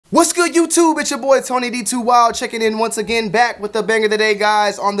What's good, YouTube? It's your boy Tony D2 Wild checking in once again, back with the banger of the day,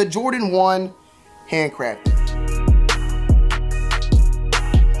 guys, on the Jordan 1 Handcrafted.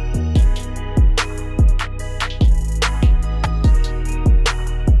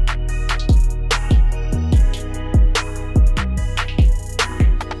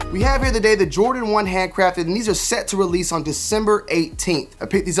 We have here today the Jordan 1 Handcrafted, and these are set to release on December 18th. I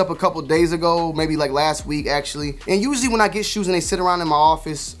picked these up a couple days ago, maybe like last week actually. And usually when I get shoes and they sit around in my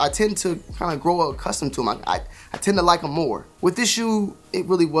office, I tend to kind of grow accustomed to them. I tend to like them more. With this shoe, it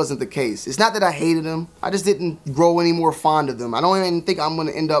really wasn't the case. It's not that I hated them, I just didn't grow any more fond of them. I don't even think I'm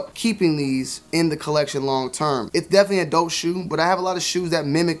gonna end up keeping these in the collection long term. It's definitely a dope shoe, but I have a lot of shoes that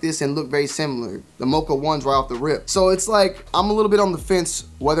mimic this and look very similar. The Mocha ones right off the rip. So it's like, I'm a little bit on the fence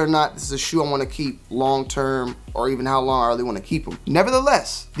whether or not this is a shoe I wanna keep long term, or even how long I really wanna keep them.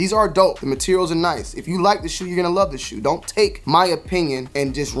 Nevertheless, these are dope. The materials are nice. If you like the shoe, you're gonna love the shoe. Don't take my opinion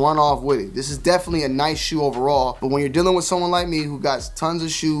and just run off with it. This is definitely a nice shoe overall, but when you're dealing with someone like me who got tons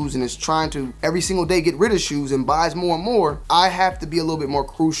of shoes and is trying to every single day get rid of shoes and buys more and more, I have to be a little bit more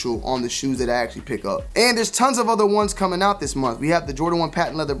crucial on the shoes that I actually pick up. And there's tons of other ones coming out this month. We have the Jordan 1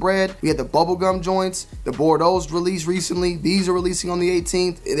 patent leather bread, we have the bubblegum joints, the Bordeaux's released recently. These are releasing on the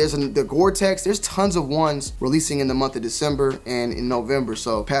 18th. There's the Gore-Tex. There's tons of ones releasing in the month of December and in November.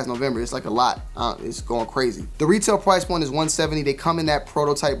 So past November, it's like a lot. It's going crazy. The retail price point is $170. They come in that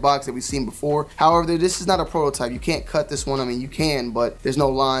prototype box that we've seen before. However, this is not a prototype. You can't cut this one. I mean, you can, but there's no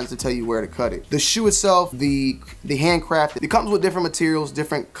lines to tell you where to cut it. The shoe itself, the handcrafted, it comes with different materials,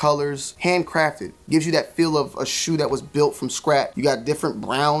 different colors. Handcrafted gives you that feel of a shoe that was built from scratch. You got different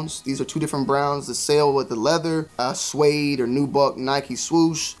browns. These are two different browns. The sail with the leather, suede or nubuck Nike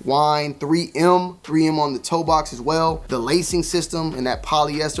swoosh, wine, 3M on the toe box as well. The lacing system and that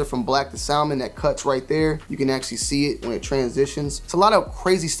polyester from black to salmon that cuts right there. You can actually see it when it transitions. It's a lot of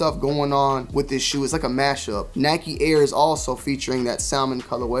crazy stuff going on with this shoe. It's like a mashup. Nike Air is also featuring that salmon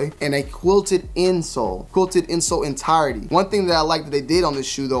colorway and a quilted insole entirety. One thing that I like that they did on this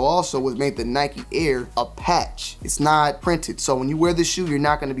shoe though also was make the Nike Air a patch. It's not printed, so when you wear this shoe, you're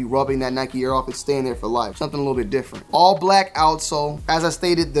not going to be rubbing that Nike Air off. It's staying there for life. Something a little bit different. All black outsole. As I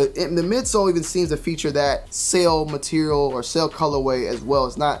stated, the midsole even seems to feature that sail material or sail colorway as well.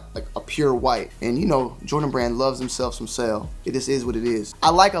 It's not like a pure white. And you know, Jordan Brand loves himself some sail. It just is what it is. I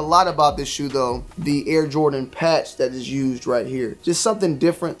like a lot about this shoe though, the Air Jordan patch that is used right here. Just something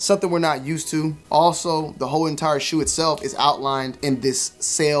different, something we're not used to. Also, the whole entire shoe itself is outlined in this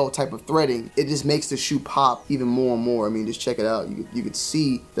sail type of threading. It just makes the shoe pop even more and more. I mean, just check it out. You could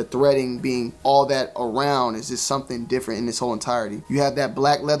see the threading being all that around is just something different in this whole entirety. You have that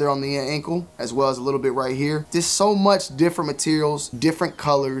black leather on the ankle as well as a little bit right here. Just so much different materials, different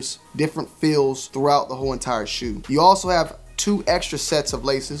colors, different feels throughout the whole entire shoe. You also have two extra sets of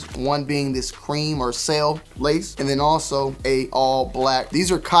laces, one being this cream or sail lace, and then also a all black.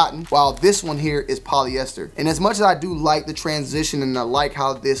 These are cotton, while this one here is polyester. And as much as I do like the transition and I like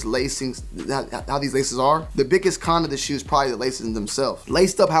how this lacing, how these laces are, the biggest con of the shoe is probably the laces themselves.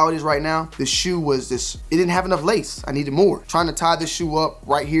 Laced up how it is right now, the shoe was this, it didn't have enough lace. I needed more. Trying to tie this shoe up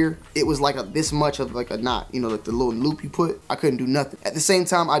right here, it was like this much of like a knot, you know, like the little loop you put. I couldn't do nothing. At the same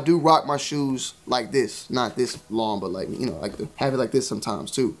time, I do rock my shoes like this, not this long, but like, you know, like have it like this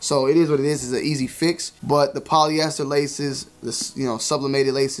sometimes too. So it is what it is. It's an easy fix, but the polyester laces, the, you know,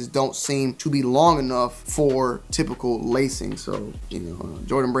 sublimated laces don't seem to be long enough for typical lacing. So, you know,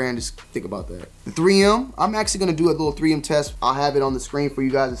 Jordan Brand, just think about that. The 3M, I'm actually gonna do a little 3M test. I'll have it on the screen for you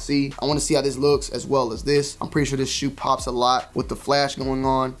guys to see. I wanna see how this looks as well as this. I'm pretty sure this shoe pops a lot with the flash going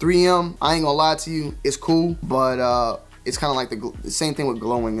on. 3M, I ain't gonna lie to you, it's cool, but it's kind of like the same thing with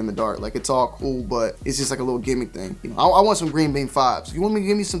glowing in the dark. Like, it's all cool, but it's just like a little gimmick thing. You know, I want some green bean 5s. If you want me to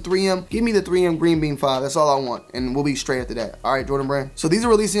give me some 3M, give me the 3M green bean 5. That's all I want, and we'll be straight after that. All right, Jordan Brand. So these are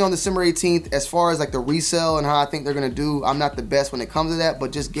releasing on December 18th. As far as like the resale and how I think they're gonna do, I'm not the best when it comes to that,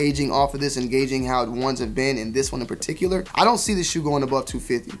 but just gauging off of this and gauging how the ones have been, and this one in particular, I don't see this shoe going above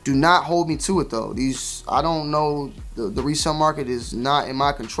 250. Do not hold me to it though. These, I don't know. The resale market is not in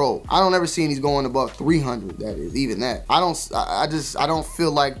my control. I don't ever see these going above 300. That is, even that. I don't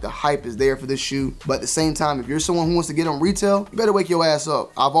feel like the hype is there for this shoe. But at the same time, if you're someone who wants to get on retail, you better wake your ass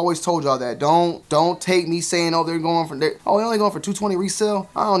up. I've always told y'all that. Don't take me saying, oh, they're going for, they're only going for 220 resale.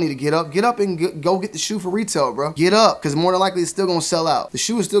 I don't need to get up. Get up and go get the shoe for retail, bro. Get up, because more than likely it's still gonna sell out. The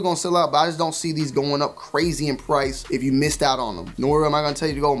shoe is still gonna sell out, but I just don't see these going up crazy in price if you missed out on them. Nor am I gonna tell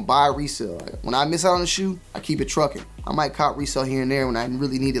you to go and buy resale. When I miss out on a shoe, I keep it trucking. I might cop resale here and there when I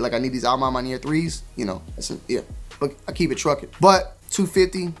really need it. Like I need these Alma Manier 3s, you know, yeah, but I keep it trucking. But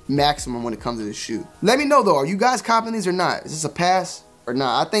 250 maximum when it comes to this shoe. Let me know though, are you guys copping these or not? Is this a pass? Or or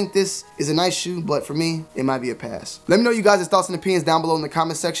not. I think this is a nice shoe, but for me, it might be a pass. Let me know you guys' thoughts and opinions down below in the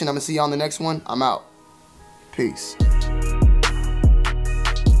comment section. I'm gonna see y'all on the next one. I'm out. Peace.